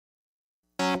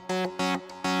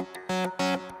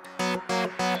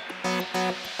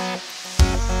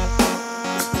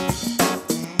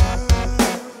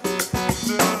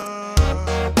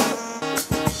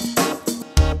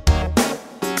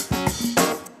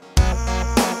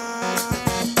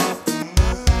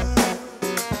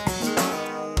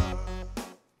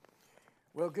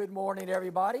Good morning,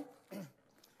 everybody.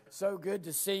 So good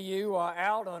to see you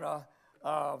out on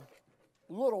a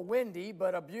little windy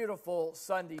but a beautiful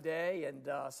Sunday day, and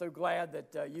so glad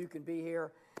that you can be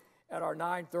here at our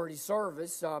 9:30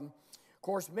 service. Of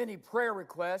course, many prayer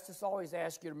requests. Just always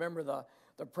ask you to remember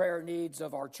the prayer needs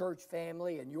of our church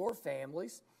family and your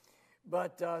families,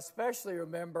 but especially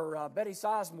remember Betty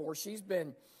Sizemore. She's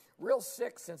been real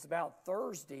sick since about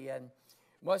Thursday, and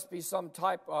must be some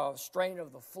type of strain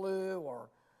of the flu or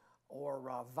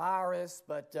virus.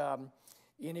 But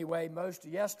anyway, most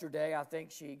of yesterday, I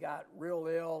think she got real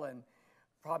ill and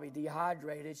probably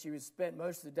dehydrated. She was spent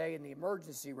most of the day in the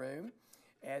emergency room,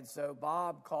 and so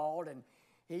Bob called, and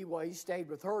he stayed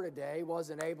with her today.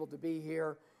 Wasn't able to be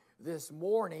here this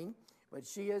morning, but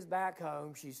she is back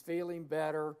home. She's feeling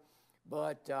better,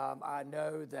 but I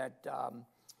know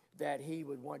that he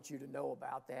would want you to know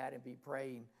about that and be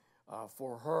praying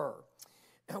for her.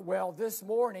 Well, this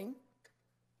morning,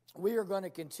 we are going to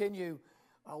continue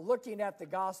looking at the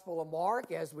Gospel of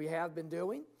Mark as we have been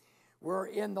doing. We're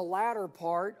in the latter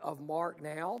part of Mark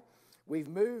now. We've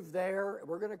moved there.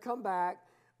 We're going to come back,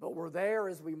 but we're there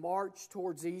as we march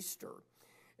towards Easter.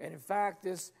 And in fact,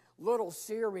 this little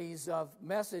series of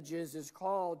messages is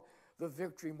called the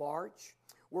Victory March.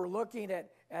 We're looking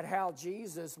at how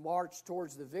Jesus marched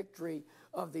towards the victory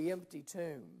of the empty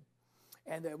tomb,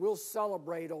 and that we'll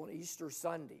celebrate on Easter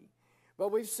Sunday.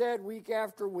 But we've said week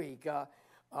after week,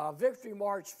 Victory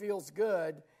March feels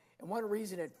good, and one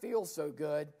reason it feels so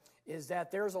good is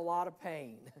that there's a lot of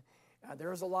pain,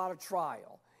 there's a lot of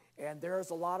trial, and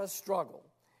there's a lot of struggle,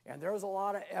 and there's a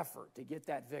lot of effort to get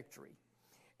that victory.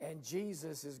 And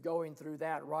Jesus is going through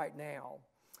that right now.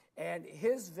 And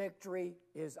His victory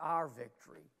is our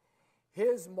victory.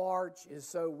 His march is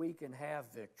so we can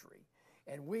have victory.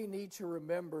 And we need to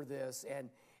remember this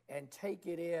and take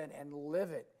it in and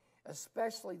live it,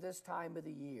 especially this time of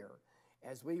the year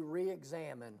as we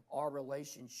re-examine our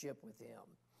relationship with Him.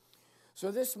 So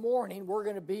this morning, we're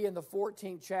going to be in the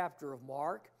 14th chapter of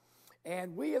Mark,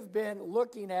 and we have been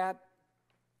looking at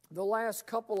the last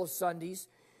couple of Sundays,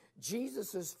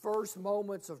 Jesus' first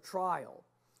moments of trial,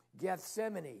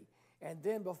 Gethsemane, and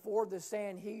then before the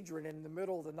Sanhedrin in the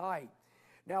middle of the night.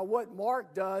 Now, what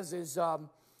Mark does is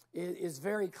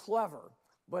very clever,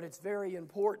 but it's very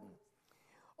important.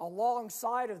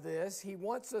 Alongside of this, he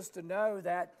wants us to know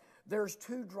that there's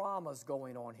two dramas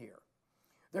going on here.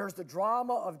 There's the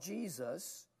drama of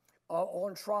Jesus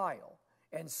on trial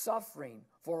and suffering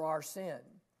for our sin.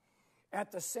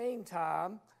 At the same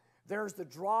time, there's the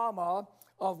drama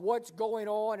of what's going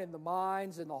on in the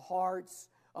minds and the hearts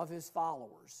of His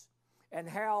followers and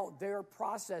how they're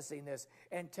processing this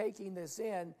and taking this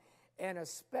in, and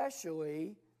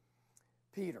especially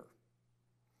Peter.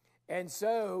 And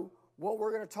so what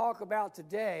we're going to talk about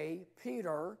today,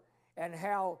 Peter, and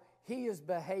how he is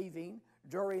behaving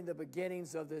during the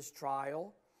beginnings of this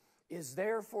trial, is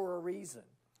there for a reason.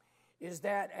 Is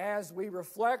that as we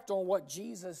reflect on what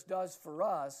Jesus does for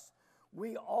us,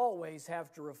 we always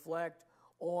have to reflect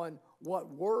on what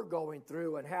we're going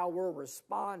through and how we're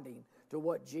responding to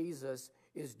what Jesus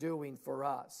is doing for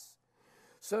us.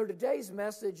 So today's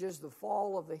message is the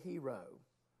fall of the hero.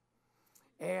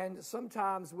 And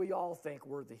sometimes we all think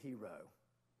we're the hero.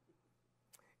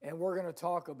 And we're going to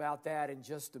talk about that in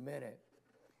just a minute.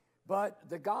 But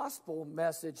the gospel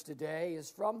message today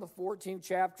is from the 14th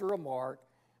chapter of Mark,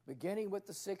 beginning with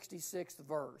the 66th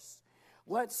verse.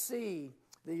 Let's see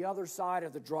the other side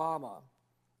of the drama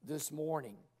this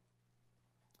morning.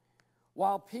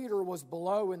 While Peter was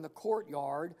below in the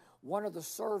courtyard, one of the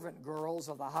servant girls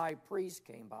of the high priest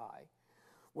came by.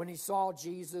 When he saw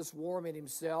Jesus warming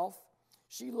himself,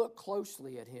 she looked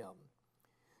closely at him.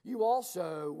 "You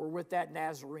also were with that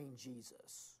Nazarene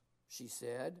Jesus," she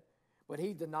said, but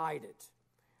he denied it.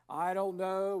 "I don't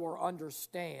know or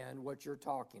understand what you're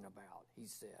talking about," he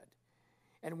said,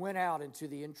 and went out into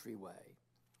the entryway.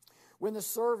 When the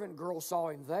servant girl saw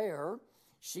him there,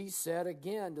 she said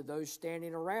again to those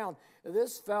standing around,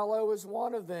 "This fellow is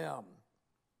one of them."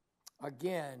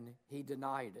 Again, he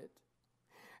denied it.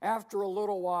 After a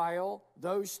little while,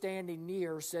 those standing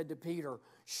near said to Peter,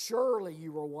 "Surely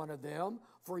you are one of them,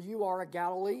 for you are a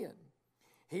Galilean."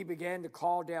 He began to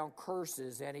call down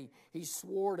curses, and he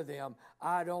swore to them,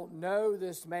 "I don't know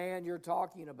this man you're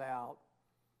talking about."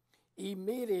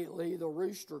 Immediately the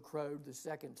rooster crowed the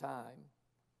second time.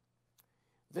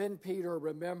 Then Peter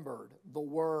remembered the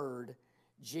word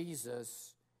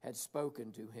Jesus had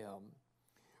spoken to him.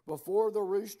 "Before the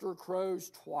rooster crows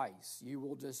twice, you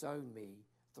will disown me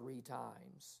 3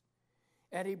 times.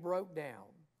 And he broke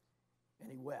down and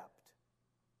he wept.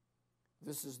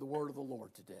 This is the word of the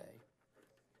Lord today.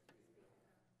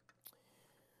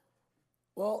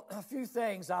 Well, a few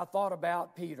things I thought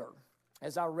about Peter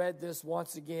as I read this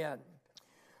once again.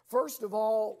 First of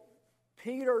all,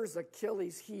 Peter's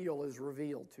Achilles heel is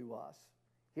revealed to us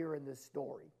here in this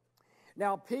story.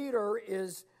 Now, Peter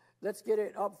is, let's get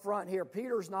it up front here,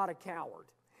 Peter's not a coward.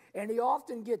 And he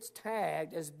often gets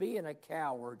tagged as being a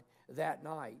coward that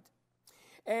night.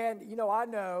 And, I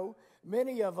know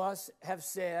many of us have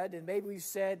said, and maybe we've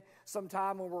said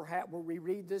sometime when we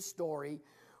read this story,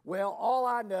 well, all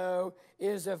I know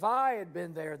is if I had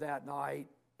been there that night,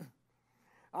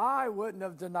 I wouldn't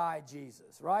have denied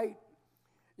Jesus, right?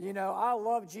 I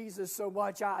love Jesus so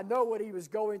much. I know what he was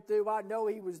going through. I know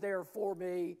he was there for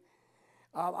me.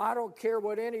 I don't care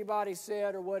what anybody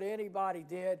said or what anybody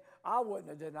did. I wouldn't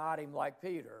have denied him like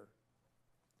Peter.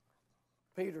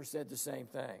 Peter said the same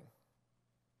thing.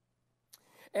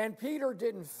 And Peter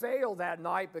didn't fail that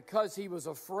night because he was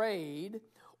afraid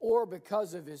or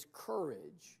because of his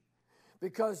courage.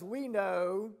 Because we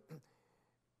know,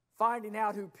 finding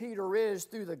out who Peter is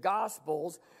through the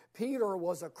Gospels, Peter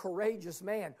was a courageous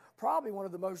man, probably one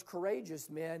of the most courageous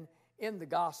men in the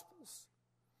Gospels.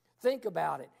 Think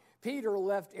about it. Peter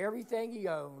left everything he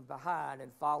owned behind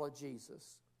and followed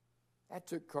Jesus. That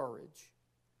took courage.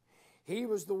 He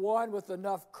was the one with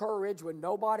enough courage when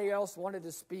nobody else wanted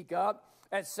to speak up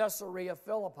at Caesarea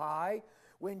Philippi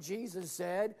when Jesus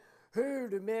said, "Who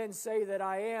do men say that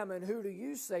I am, and who do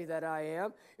you say that I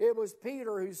am?" It was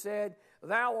Peter who said,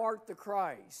 "Thou art the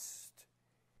Christ."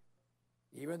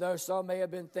 Even though some may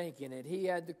have been thinking it, he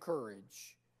had the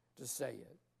courage to say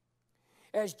it.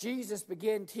 As Jesus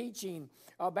began teaching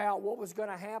about what was going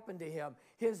to happen to him,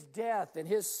 his death and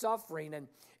his suffering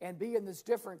and being this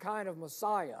different kind of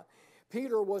Messiah,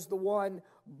 Peter was the one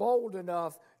bold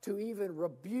enough to even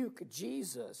rebuke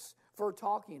Jesus for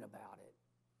talking about it.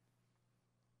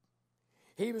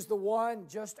 He was the one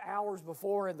just hours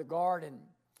before in the garden,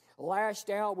 lashed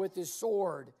out with his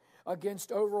sword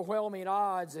against overwhelming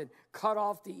odds and cut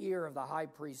off the ear of the high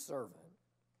priest's servant.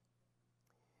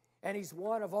 And he's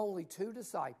one of only 2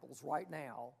 disciples right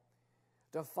now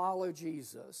to follow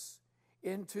Jesus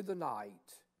into the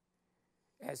night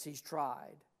as he's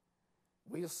tried.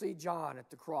 We'll see John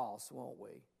at the cross, won't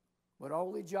we? But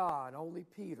only John, only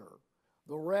Peter.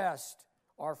 The rest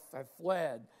have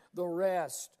fled. The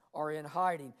rest are in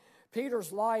hiding.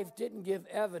 Peter's life didn't give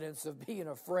evidence of being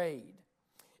afraid.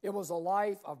 It was a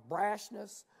life of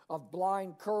brashness, of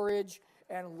blind courage,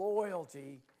 and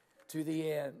loyalty to the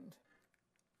end.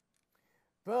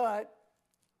 But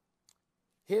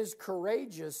his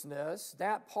courageousness,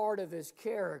 that part of his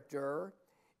character,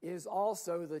 is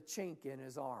also the chink in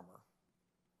his armor.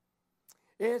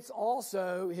 It's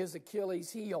also his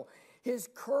Achilles heel. His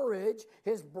courage,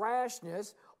 his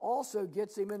brashness also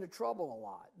gets him into trouble a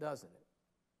lot, doesn't it?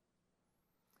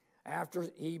 After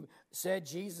he said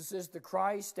Jesus is the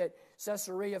Christ at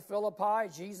Caesarea Philippi,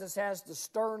 Jesus has to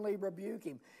sternly rebuke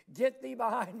him. "Get thee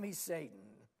behind me,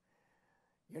 Satan.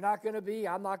 I'm not going to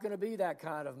be that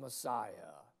kind of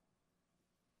Messiah."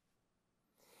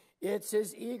 It's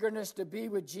his eagerness to be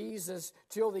with Jesus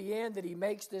till the end that he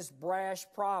makes this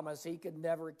brash promise he could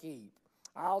never keep.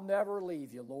 "I'll never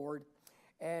leave you, Lord,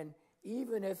 and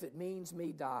even if it means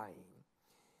me dying."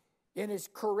 In his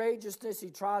courageousness,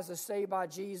 he tries to stay by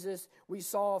Jesus. We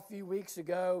saw a few weeks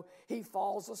ago, he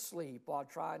falls asleep while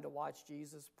trying to watch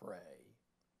Jesus pray.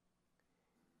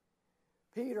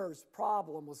 Peter's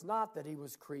problem was not that he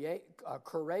was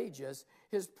courageous.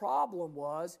 His problem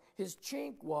was, his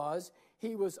chink was,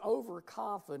 he was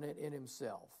overconfident in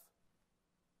himself.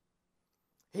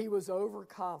 He was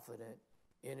overconfident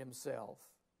in himself.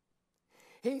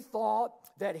 He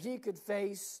thought that he could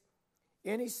face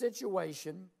any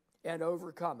situation and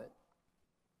overcome it.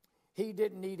 He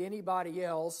didn't need anybody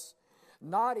else,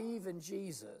 not even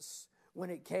Jesus, when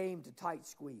it came to tight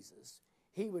squeezes.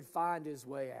 He would find his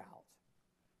way out.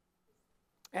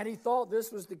 And he thought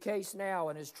this was the case now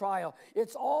in his trial.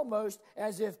 It's almost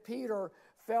as if Peter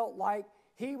felt like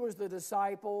he was the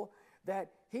disciple,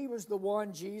 that he was the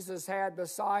one Jesus had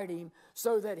beside him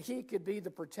so that he could be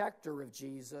the protector of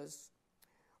Jesus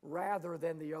rather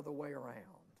than the other way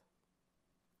around.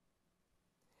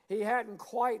 He hadn't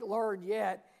quite learned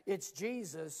yet it's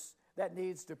Jesus that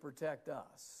needs to protect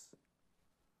us.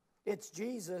 It's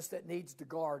Jesus that needs to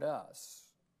guard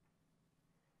us.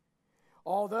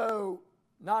 Although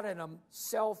not in a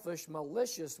selfish,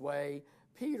 malicious way,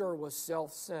 Peter was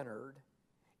self-centered,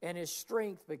 and his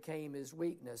strength became his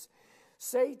weakness.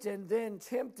 Satan then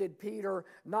tempted Peter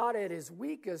not at his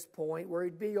weakest point, where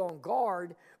he'd be on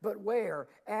guard, but where?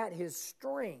 At his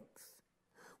strength,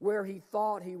 where he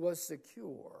thought he was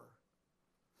secure.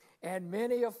 And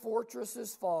many a fortress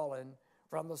has fallen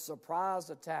from the surprise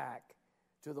attack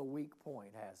to the weak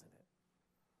point, hasn't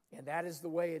it? And that is the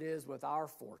way it is with our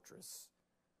fortress.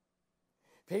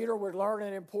 Peter would learn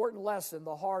an important lesson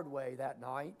the hard way that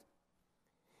night,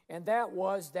 and that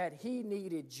was that he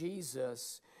needed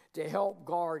Jesus to help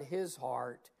guard his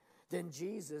heart, then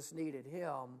Jesus needed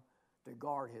him to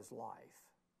guard his life.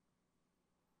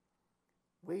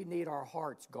 We need our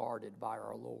hearts guarded by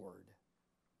our Lord.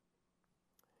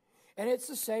 And it's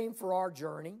the same for our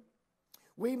journey.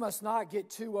 We must not get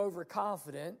too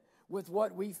overconfident with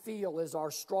what we feel is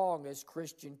our strongest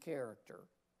Christian character.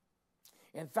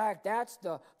 In fact, that's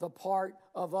the part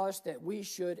of us that we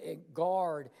should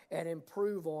guard and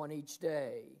improve on each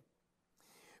day.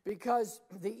 Because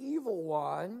the evil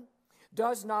one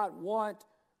does not want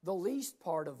the least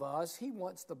part of us. He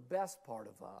wants the best part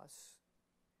of us.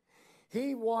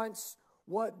 He wants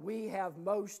what we have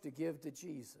most to give to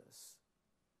Jesus.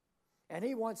 And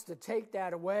he wants to take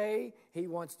that away. He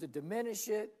wants to diminish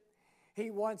it. He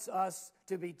wants us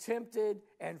to be tempted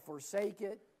and forsake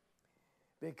it,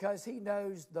 because he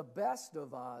knows the best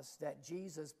of us that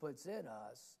Jesus puts in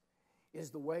us is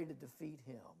the way to defeat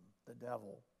him, the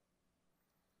devil.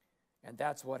 And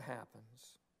that's what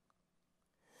happens.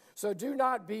 So do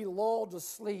not be lulled to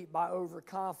sleep by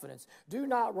overconfidence. Do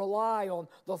not rely on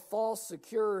the false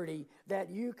security that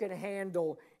you can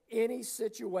handle any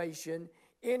situation,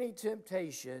 any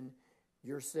temptation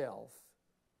yourself.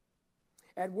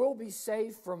 And we'll be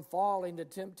safe from falling to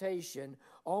temptation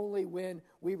only when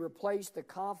we replace the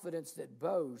confidence that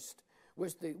boasts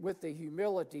with the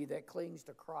humility that clings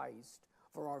to Christ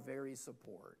for our very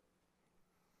support.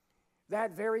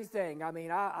 That very thing,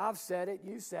 I've said it,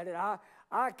 you said it,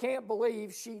 I can't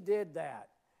believe she did that.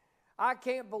 I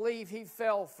can't believe he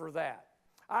fell for that.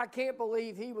 I can't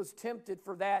believe he was tempted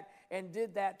for that and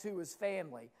did that to his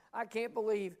family. I can't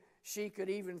believe she could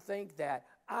even think that.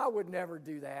 I would never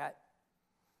do that.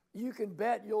 You can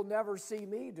bet you'll never see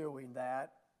me doing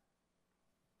that.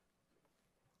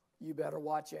 You better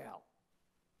watch out.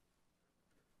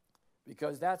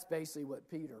 Because that's basically what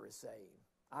Peter is saying.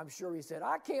 I'm sure he said,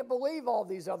 I can't believe all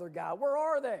these other guys. Where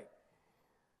are they?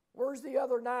 Where's the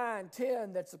other 9,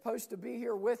 10 that's supposed to be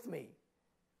here with me?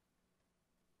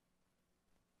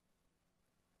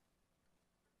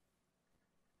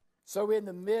 So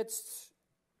the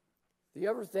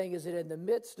other thing is that in the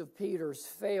midst of Peter's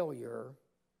failure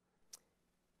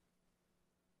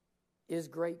is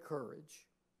great courage.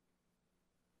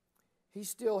 He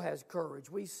still has courage.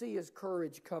 We see his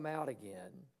courage come out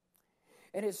again.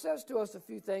 And it says to us a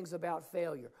few things about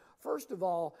failure. First of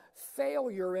all,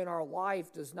 failure in our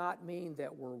life does not mean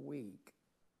that we're weak.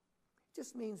 It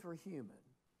just means we're human.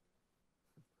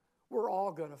 We're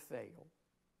all going to fail.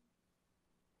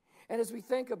 And as we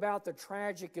think about the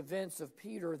tragic events of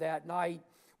Peter that night,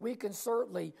 we can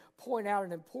certainly point out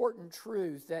an important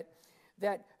truth that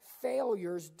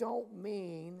failures don't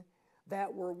mean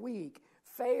that we're weak.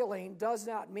 Failing does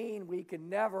not mean we can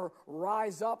never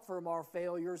rise up from our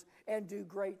failures and do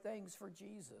great things for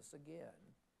Jesus again.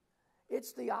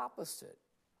 It's the opposite.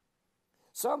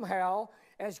 Somehow,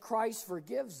 as Christ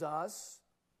forgives us,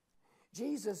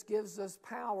 Jesus gives us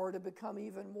power to become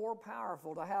even more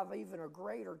powerful, to have even a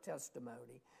greater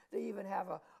testimony, to even have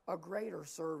a greater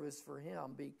service for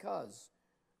him because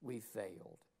we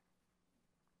failed.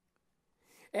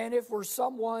 And if we're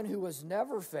someone who has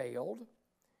never failed,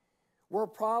 we're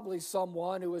probably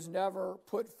someone who has never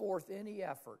put forth any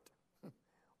effort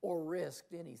or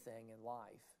risked anything in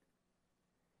life.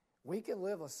 We can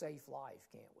live a safe life,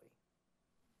 can't we?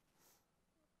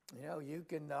 You know, you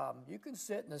can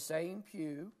sit in the same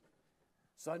pew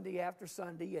Sunday after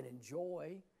Sunday and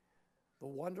enjoy the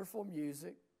wonderful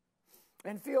music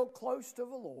and feel close to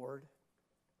the Lord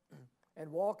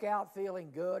and walk out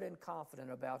feeling good and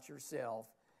confident about yourself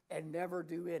and never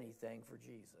do anything for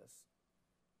Jesus.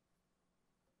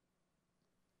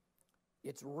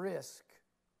 It's risk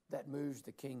that moves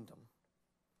the kingdom.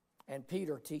 And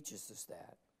Peter teaches us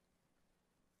that.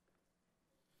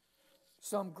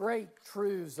 Some great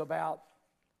truths about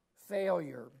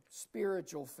failure,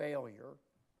 spiritual failure.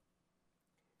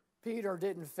 Peter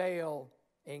didn't fail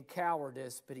in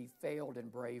cowardice, but he failed in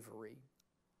bravery.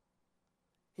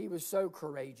 He was so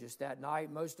courageous that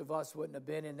night, most of us wouldn't have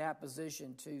been in that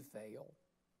position to fail.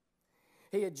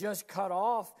 He had just cut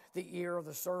off the ear of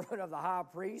the servant of the high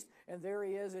priest, and there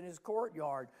he is in his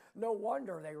courtyard. No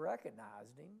wonder they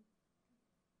recognized him.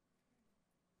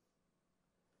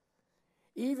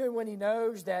 Even when he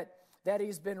knows that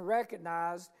he's been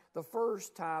recognized the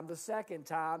first time, the second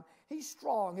time, he's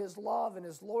strong. His love and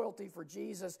his loyalty for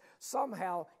Jesus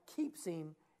somehow keeps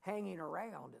him hanging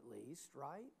around at least,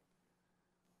 right?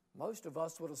 Most of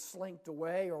us would have slinked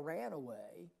away or ran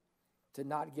away. to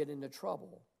not get into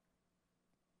trouble.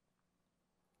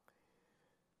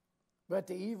 But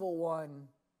the evil one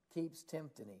keeps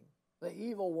tempting him. The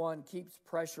evil one keeps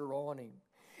pressure on him.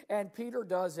 And Peter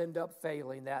does end up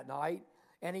failing that night,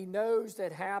 and he knows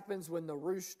that happens when the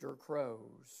rooster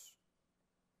crows.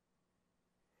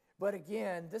 But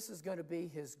again, this is going to be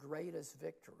his greatest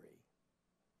victory.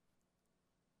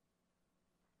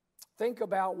 Think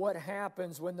about what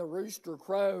happens when the rooster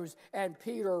crows and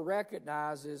Peter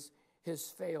recognizes his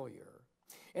failure.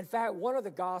 In fact, one of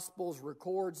the Gospels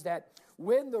records that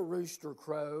when the rooster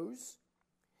crows,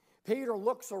 Peter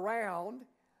looks around,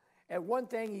 and one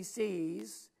thing he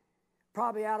sees,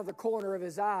 probably out of the corner of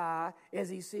his eye, is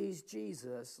he sees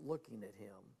Jesus looking at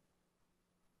him.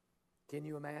 Can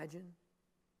you imagine?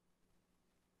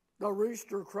 The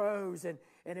rooster crows, and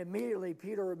immediately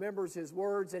Peter remembers his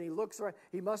words, and he looks around.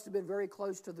 He must have been very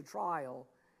close to the trial.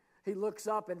 He looks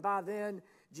up, and by then,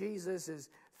 Jesus'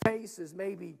 face is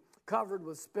maybe covered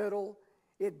with spittle.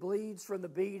 It bleeds from the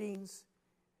beatings.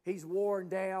 He's worn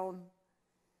down,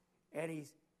 and he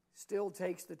still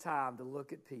takes the time to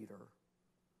look at Peter.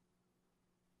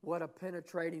 What a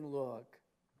penetrating look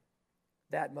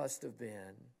that must have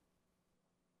been.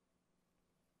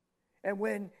 And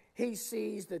when he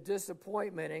sees the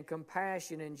disappointment and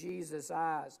compassion in Jesus'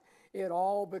 eyes, it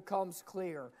all becomes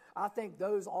clear. I think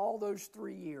all those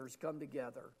 3 years come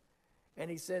together. And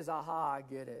he says, aha, I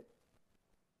get it.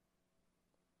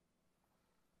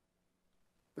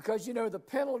 Because, the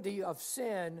penalty of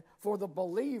sin for the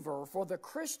believer, for the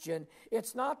Christian,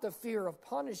 it's not the fear of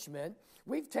punishment.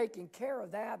 We've taken care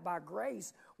of that by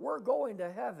grace. We're going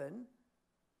to heaven.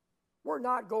 We're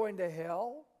not going to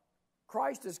hell.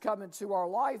 Christ has come into our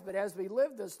life, but as we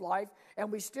live this life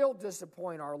and we still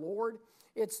disappoint our Lord,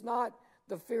 it's not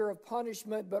the fear of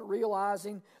punishment, but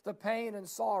realizing the pain and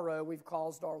sorrow we've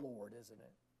caused our Lord, isn't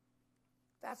it?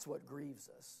 That's what grieves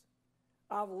us.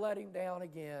 I've let him down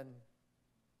again.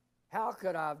 How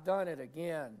could I have done it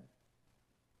again?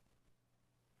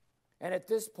 And at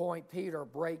this point, Peter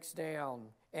breaks down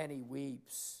and he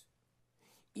weeps.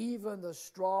 Even the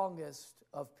strongest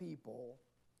of people,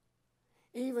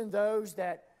 even those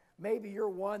that maybe you're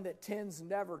one that tends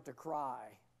never to cry,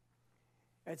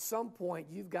 at some point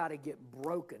you've got to get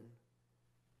broken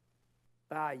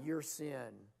by your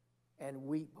sin and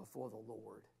weep before the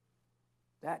Lord.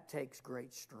 That takes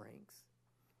great strength.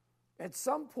 At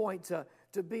some point,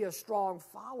 to be a strong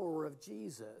follower of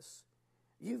Jesus,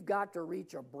 you've got to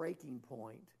reach a breaking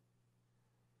point.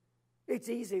 It's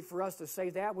easy for us to say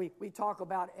that. We talk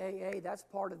about AA, that's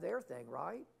part of their thing,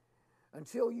 right?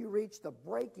 Until you reach the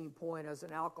breaking point as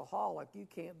an alcoholic, you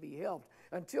can't be helped.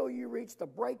 Until you reach the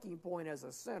breaking point as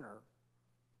a sinner,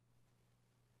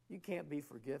 you can't be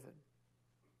forgiven.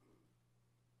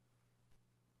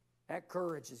 That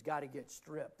courage has got to get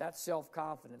stripped. That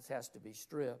self-confidence has to be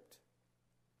stripped.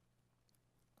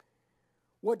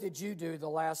 What did you do the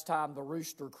last time the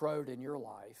rooster crowed in your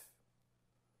life?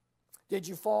 Did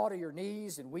you fall to your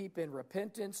knees and weep in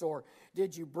repentance, or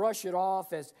did you brush it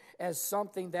off as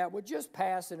something that would just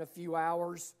pass in a few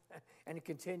hours and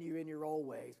continue in your old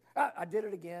ways? I did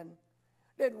it again.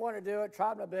 Didn't want to do it.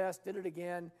 Tried my best. Did it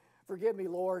again. Forgive me,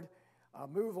 Lord.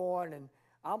 Move on, and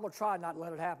I'm going to try not to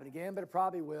let it happen again, but it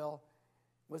probably will.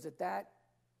 Was it that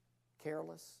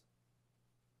careless?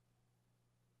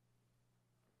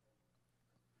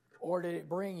 Or did it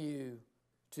bring you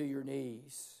to your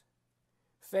knees?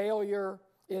 Failure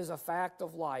is a fact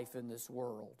of life in this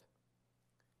world.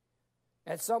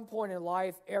 At some point in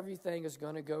life, everything is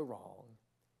going to go wrong.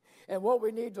 And what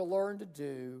we need to learn to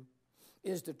do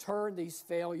is to turn these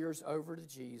failures over to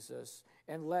Jesus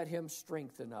and let him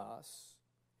strengthen us.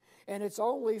 And it's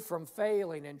only from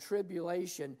failing and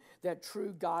tribulation that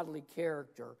true godly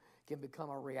character can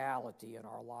become a reality in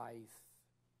our life.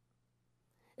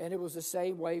 And it was the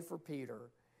same way for Peter.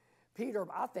 Peter,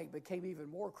 I think, became even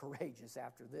more courageous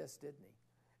after this, didn't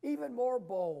he? Even more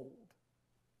bold.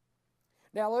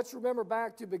 Now, let's remember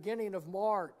back to the beginning of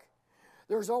Mark.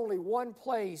 There's only one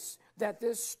place that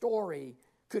this story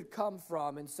could come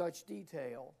from in such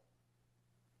detail.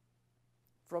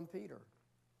 From Peter.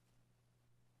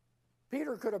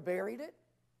 Peter could have buried it.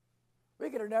 We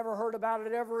could have never heard about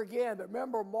it ever again. But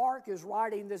remember, Mark is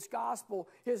writing this gospel.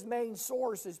 His main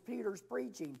source is Peter's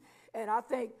preaching. And I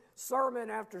think sermon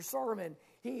after sermon,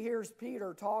 he hears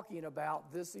Peter talking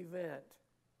about this event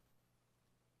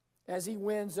as he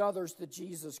wins others to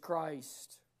Jesus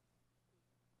Christ.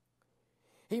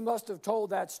 He must have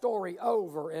told that story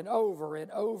over and over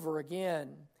and over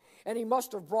again. And he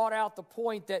must have brought out the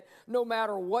point that no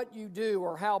matter what you do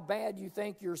or how bad you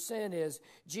think your sin is,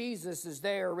 Jesus is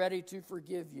there ready to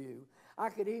forgive you. I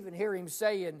could even hear him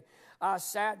saying, I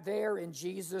sat there in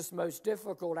Jesus' most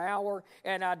difficult hour,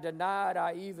 and I denied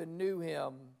I even knew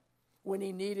him when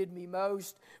he needed me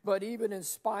most. But even in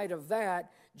spite of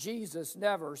that, Jesus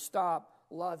never stopped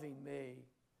loving me.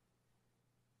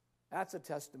 That's a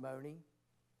testimony.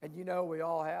 And you know we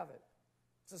all have it.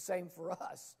 It's the same for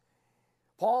us.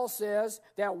 Paul says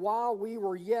that while we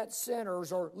were yet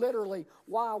sinners, or literally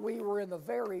while we were in the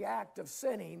very act of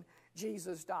sinning,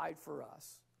 Jesus died for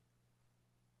us.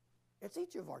 It's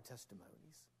each of our testimonies.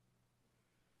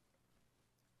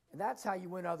 And that's how you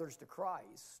win others to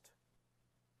Christ.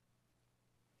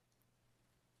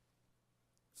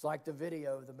 It's like the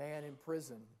video of the man in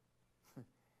prison.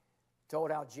 Told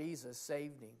how Jesus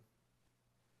saved him.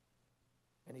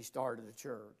 And he started a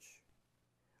church.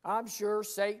 I'm sure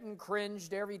Satan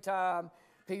cringed every time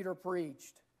Peter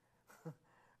preached.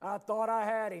 I thought I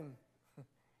had him.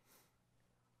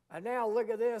 And now look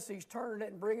at this. He's turning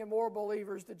it and bringing more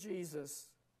believers to Jesus.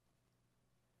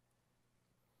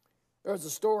 There's a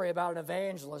story about an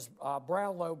evangelist,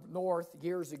 Brownlow North,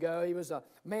 years ago. He was a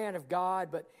man of God,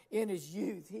 but in his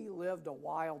youth, he lived a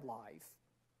wild life.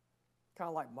 Kind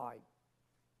of like Mike.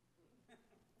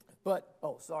 But,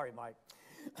 oh, sorry, Mike.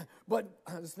 But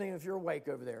I was thinking if you're awake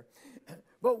over there.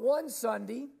 But one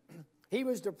Sunday, he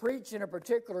was to preach in a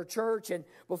particular church, and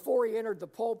before he entered the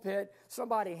pulpit,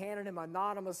 somebody handed him an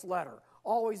anonymous letter.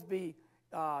 Always beware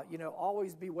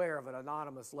of an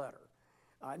anonymous letter.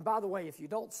 And by the way, if you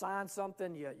don't sign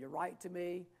something, you write to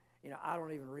me, I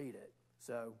don't even read it.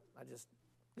 So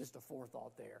just a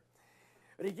forethought there.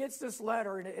 But he gets this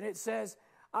letter, and it says,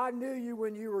 I knew you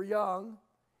when you were young.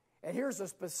 And here's a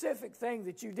specific thing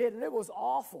that you did, and it was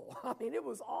awful. I mean, it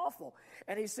was awful.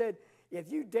 And he said,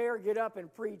 if you dare get up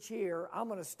and preach here, I'm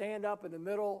going to stand up in the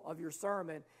middle of your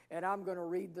sermon, and I'm going to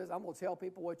read this. I'm going to tell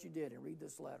people what you did and read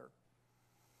this letter.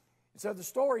 And so the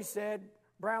story said,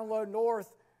 Brownlow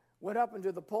North went up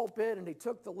into the pulpit, and he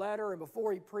took the letter, and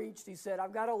before he preached, he said,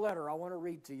 I've got a letter I want to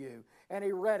read to you. And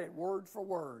he read it word for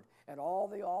word, and all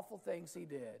the awful things he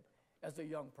did as a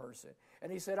young person.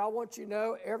 And he said, I want you to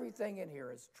know everything in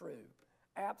here is true.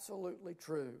 Absolutely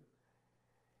true.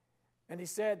 And he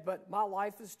said, but my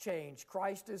life has changed.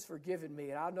 Christ has forgiven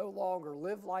me, and I no longer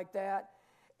live like that,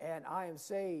 and I am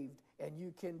saved, and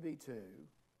you can be too.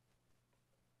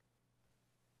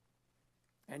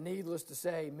 And needless to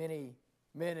say, many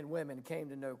men and women came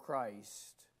to know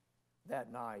Christ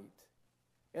that night.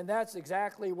 And that's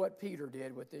exactly what Peter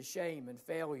did with his shame and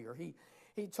failure.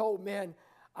 He told men,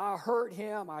 I hurt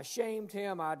him, I shamed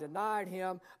him, I denied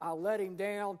him, I let him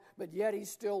down, but yet he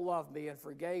still loved me and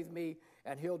forgave me,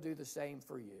 and he'll do the same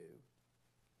for you.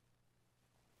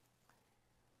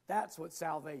 That's what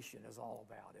salvation is all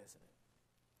about, isn't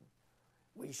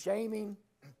it? We shame him,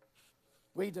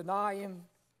 we deny him,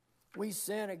 we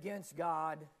sin against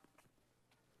God,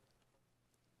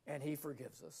 and he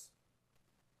forgives us.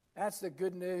 That's the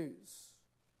good news.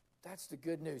 That's the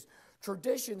good news.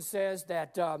 Tradition says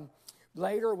that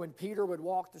later, when Peter would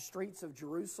walk the streets of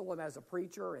Jerusalem as a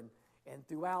preacher and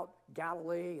throughout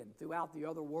Galilee and throughout the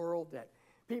other world, that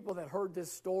people that heard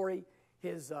this story,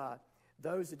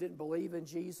 those that didn't believe in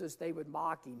Jesus, they would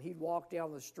mock him. He'd walk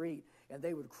down the street and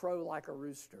they would crow like a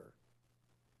rooster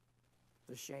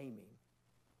to shame him.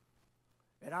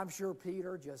 And I'm sure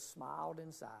Peter just smiled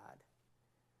inside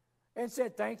and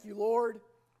said, thank you, Lord,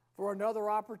 for another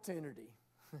opportunity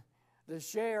to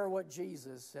share what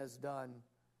Jesus has done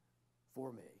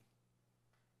for me,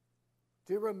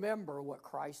 to remember what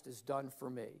Christ has done for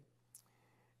me.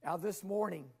 Now this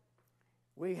morning,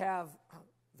 we have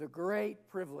the great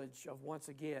privilege of once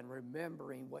again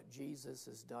remembering what Jesus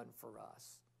has done for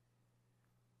us.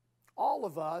 All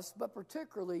of us, but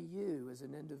particularly you as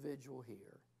an individual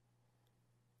here.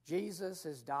 Jesus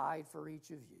has died for each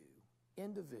of you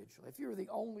individually. If you're the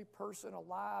only person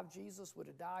alive, Jesus would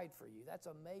have died for you. That's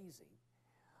amazing.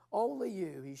 Only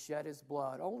you, he shed his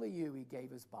blood. Only you, he gave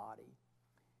his body.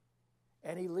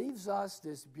 And he leaves us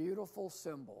this beautiful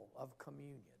symbol of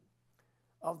communion,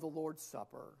 of the Lord's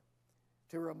Supper,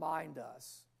 to remind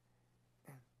us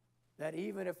that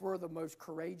even if we're the most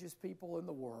courageous people in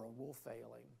the world, we'll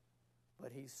fail him,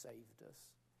 but he saved us.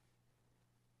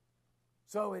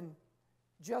 So in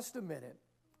just a minute,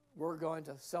 we're going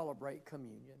to celebrate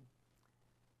communion.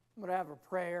 I'm going to have a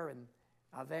prayer, and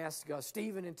I've asked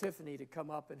Stephen and Tiffany to come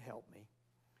up and help me.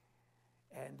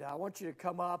 And I want you to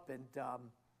come up and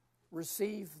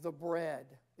receive the bread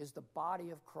is the body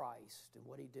of Christ and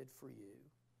what he did for you.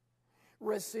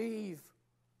 Receive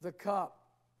the cup,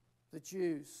 the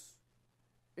juice.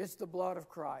 It's the blood of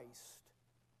Christ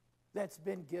that's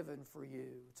been given for you.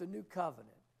 It's a new covenant.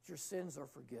 Your sins are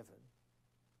forgiven.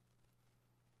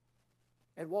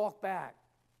 And walk back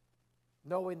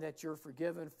knowing that you're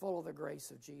forgiven, full of the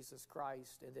grace of Jesus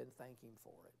Christ, and then thank Him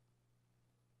for it.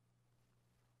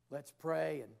 Let's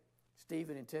pray, and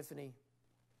Stephen and Tiffany,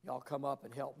 y'all come up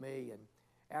and help me, and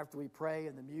after we pray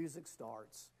and the music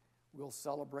starts, we'll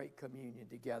celebrate communion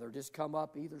together. Just come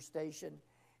up either station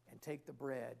and take the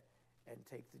bread and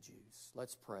take the juice.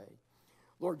 Let's pray.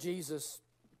 Lord Jesus,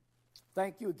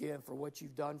 thank you again for what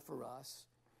you've done for us,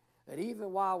 that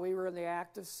even while we were in the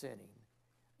act of sinning,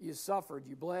 you suffered,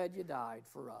 you bled, you died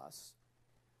for us.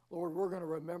 Lord, we're going to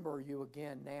remember you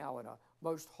again now in a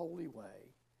most holy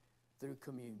way through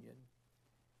communion.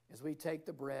 As we take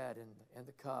the bread and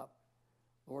the cup,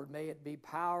 Lord, may it be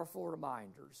powerful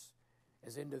reminders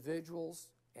as individuals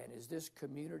and as this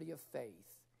community of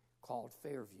faith called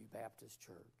Fairview Baptist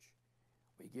Church.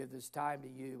 We give this time to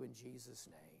you in Jesus'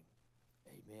 name.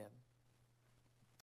 Amen.